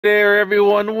There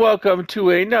everyone, welcome to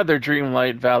another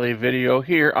Dreamlight Valley video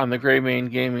here on the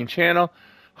Greymane Gaming channel.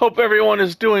 Hope everyone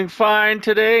is doing fine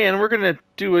today, and we're going to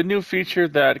do a new feature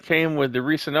that came with the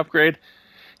recent upgrade.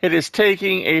 It is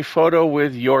taking a photo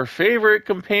with your favorite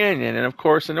companion, and of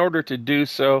course in order to do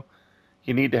so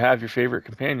you need to have your favorite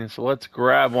companion. So let's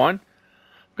grab one.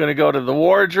 I'm going to go to the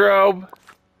wardrobe,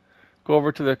 go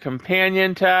over to the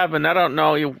companion tab, and I don't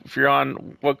know if you're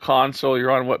on what console,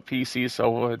 you're on what PC,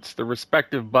 so it's the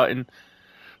respective button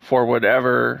for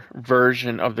whatever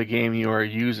version of the game you are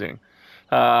using.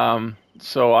 So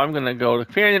I'm going to go to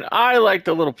companion. I like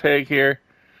the little pig here.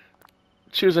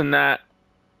 Choosing that.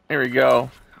 There we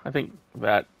go. I think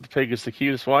that the pig is the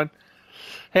cutest one.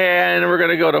 And we're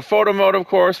going to go to photo mode, of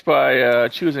course, by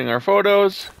choosing our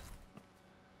photos.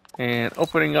 And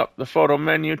opening up the photo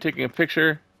menu, taking a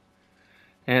picture.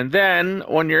 And then,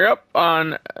 when you're up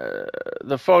on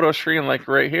the photo screen, like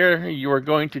right here, you are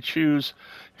going to choose.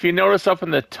 If you notice up in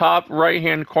the top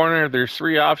right-hand corner, there's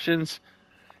three options.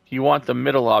 You want the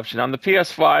middle option. On the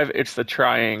PS5, it's the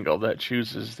triangle that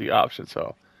chooses the option.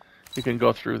 So you can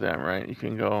go through them, right? You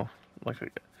can go like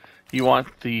you want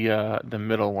the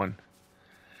middle one.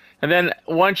 And then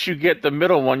once you get the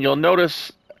middle one, you'll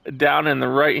notice down in the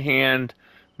right-hand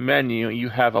menu, you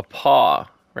have a paw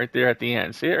right there at the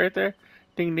end. See it right there?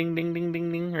 Ding, ding, ding, ding, ding,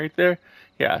 ding, right there.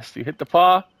 Yes, you hit the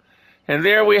paw. And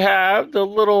there we have the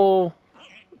little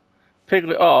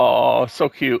piglet. Oh, so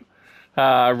cute.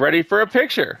 Ready for a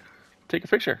picture. Take a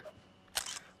picture.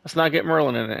 Let's not get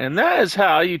Merlin in it. And that is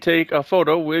how you take a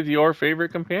photo with your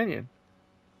favorite companion.